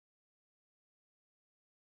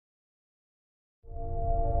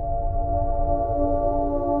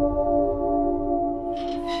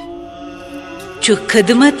चु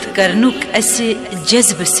खदमत करनुक ऐसे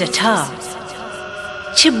जज्ब सठा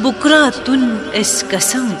छि बुकरा तुन इस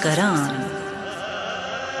कसम करान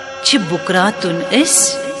छि बुकरा तुन इस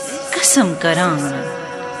कसम करान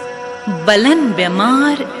बलन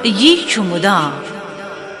बीमार ये चुमुदा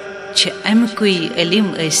छि अम कोई इल्म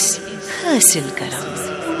इस हासिल करान।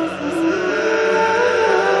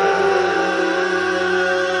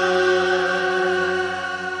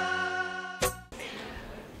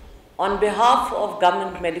 On behalf of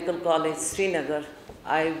Govt Medical College Srinagar,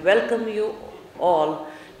 I welcome you all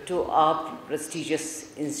to our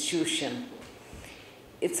prestigious institution.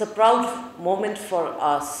 It's a proud moment for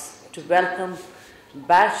us to welcome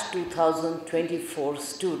Batch 2024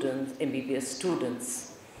 students, MBBS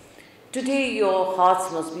students. Today your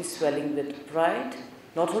hearts must be swelling with pride,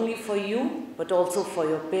 not only for you, but also for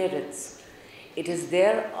your parents. It is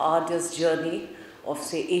their arduous journey of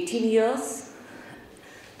say 18 years.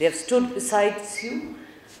 They have stood beside you,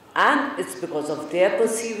 and it's because of their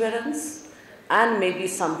perseverance and maybe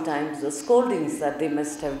sometimes the scoldings that they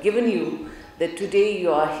must have given you that today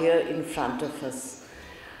you are here in front of us.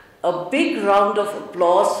 A big round of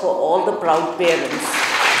applause for all the proud parents.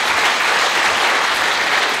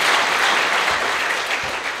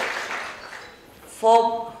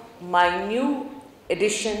 For my new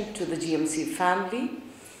addition to the GMC family,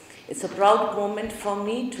 it's a proud moment for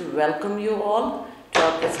me to welcome you all to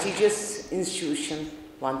our prestigious institution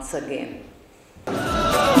once again.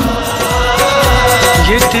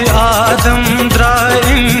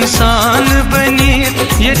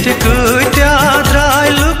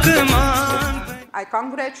 I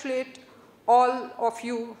congratulate all of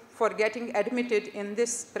you for getting admitted in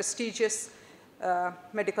this prestigious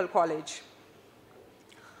medical college.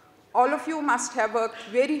 All of you must have worked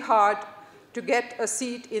very hard to get a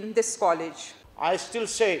seat in this college. I still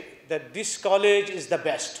say that this college is the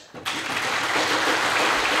best.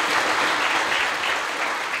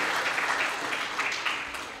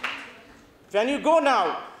 When you go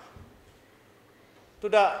now to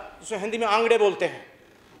the, जिसे हिंदी में आंगड़े बोलते हैं,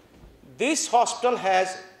 this hospital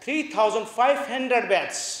has 3,500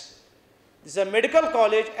 beds. This is a medical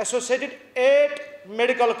college associated 8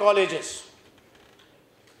 medical colleges.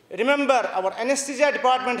 Remember, our anesthesia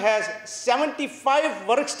department has 75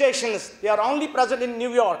 workstations. They are only present in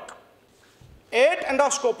New York. 8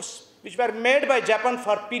 endoscopes, which were made by Japan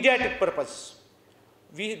for pediatric purpose.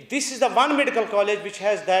 This is the one medical college which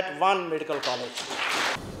has that one medical college.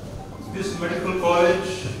 This medical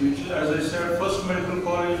college, which is, as I said, first medical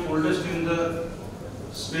college, oldest in the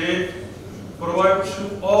state, provides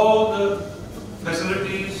you all the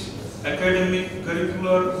facilities, academic,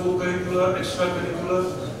 curricular, co-curricular,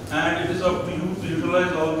 extracurricular, and it is up to you to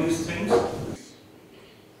utilize all these things.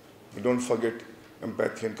 Don't forget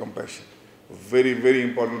empathy and compassion. A very, very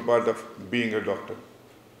important part of being a doctor.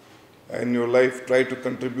 In your life, try to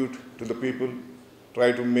contribute to the people,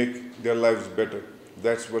 try to make their lives better.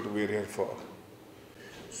 That's what we're here for.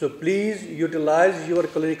 So please utilize your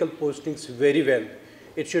clinical postings very well.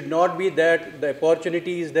 It should not be that the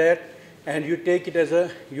opportunity is there and you take it as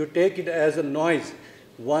a noise.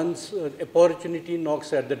 Once opportunity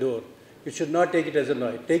knocks at the door, you should not take it as a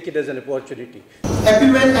noise. Take it as an opportunity.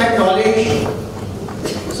 Everyone had knowledge.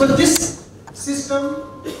 So this system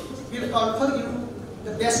will offer you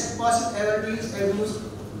the best possible avenues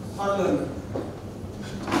for learning.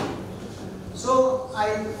 So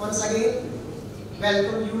I once again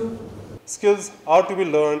welcome you. Skills are to be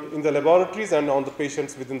learned in the laboratories and on the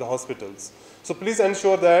patients within the hospitals. So please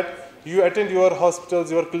ensure that you attend your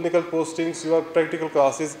hospitals, your clinical postings, your practical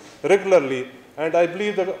classes regularly. And I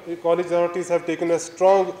believe the college authorities have taken a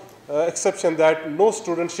strong exception that no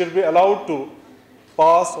student should be allowed to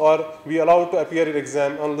pass or be allowed to appear in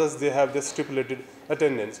exam unless they have the stipulated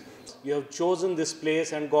attendance. You have chosen this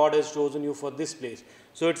place and God has chosen you for this place.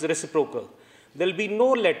 So it's reciprocal. There will be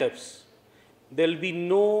no let-ups. There will be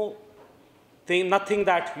nothing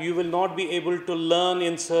that you will not be able to learn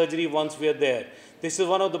in surgery once we are there. This is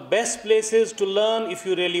one of the best places to learn if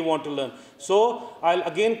you really want to learn. So I'll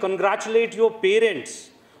again congratulate your parents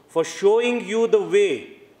for showing you the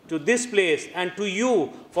way to this place and to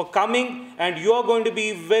you for coming, and you are going to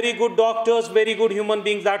be very good doctors, very good human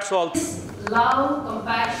beings, that's all. This love,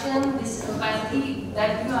 compassion, this empathy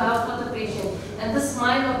that you have for the patient and the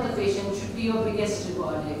smile of the patient should be your biggest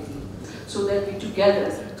reward, I feel. So that we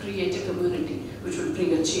together create a community which will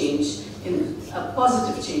bring a change, a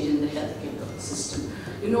positive change in the healthcare system.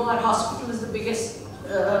 You know, our hospital is the biggest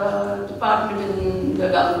department in the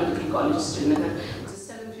Govt Medical College Srinagar. It's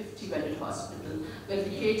a 750-bedded hospital where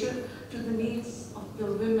we cater to the needs of the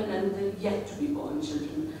women and the yet to be born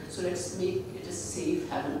children. So let's make it a safe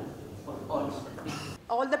haven for all.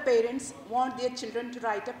 All the parents want their children to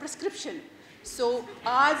write a prescription. So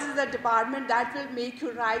ours is a department that will make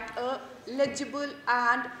you write a legible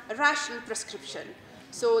and rational prescription.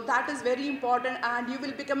 So that is very important, and you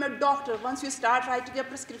will become a doctor. Once you start writing a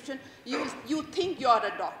prescription, you think you are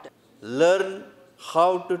a doctor. Learn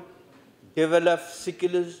how to develop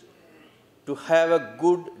skills to have a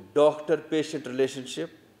good doctor-patient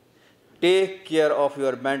relationship. Take care of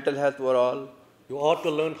your mental health overall. You ought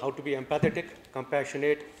to learn how to be empathetic,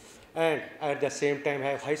 compassionate, and at the same time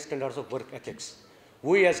have high standards of work ethics.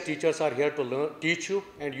 We as teachers are here to teach you,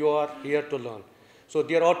 and you are here to learn. So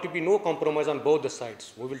there ought to be no compromise on both the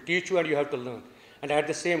sides. We will teach you and you have to learn. And at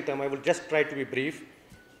the same time, I will just try to be brief.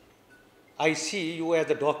 I see you as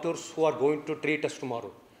the doctors who are going to treat us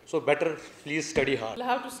tomorrow. So better please study hard. You'll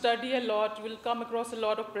have to study a lot. You will come across a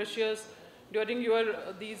lot of pressures during your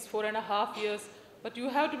these 4.5 years. But you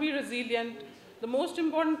have to be resilient. The most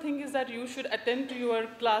important thing is that you should attend to your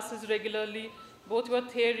classes regularly, both your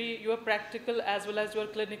theory, your practical, as well as your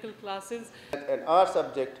clinical classes. And our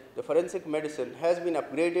subject, the forensic medicine, has been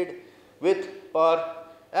upgraded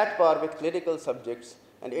at par with clinical subjects,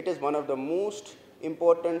 and it is one of the most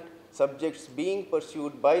important subjects being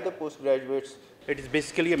pursued by the postgraduates. It is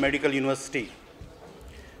basically a medical university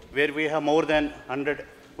where we have more than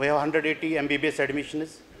 180 MBBS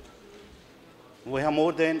admissions. We have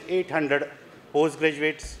more than 800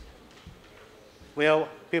 postgraduates. We have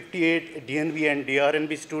 58 DNB and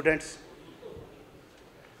DRNB students.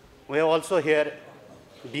 We have also here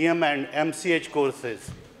DM and MCH courses.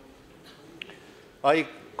 I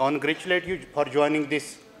congratulate you for joining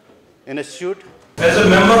this institute. As a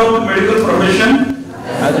member of medical profession,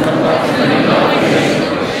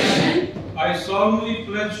 I solemnly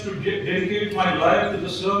pledge to dedicate my life to the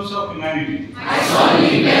service of humanity.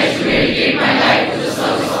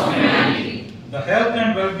 The health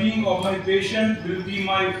and well-being of my patient will be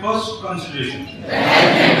my first consideration.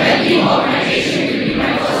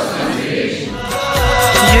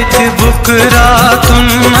 Yet bukratun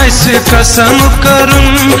as kasam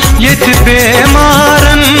karun, yet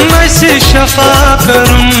bemaran as shafa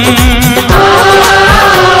karun.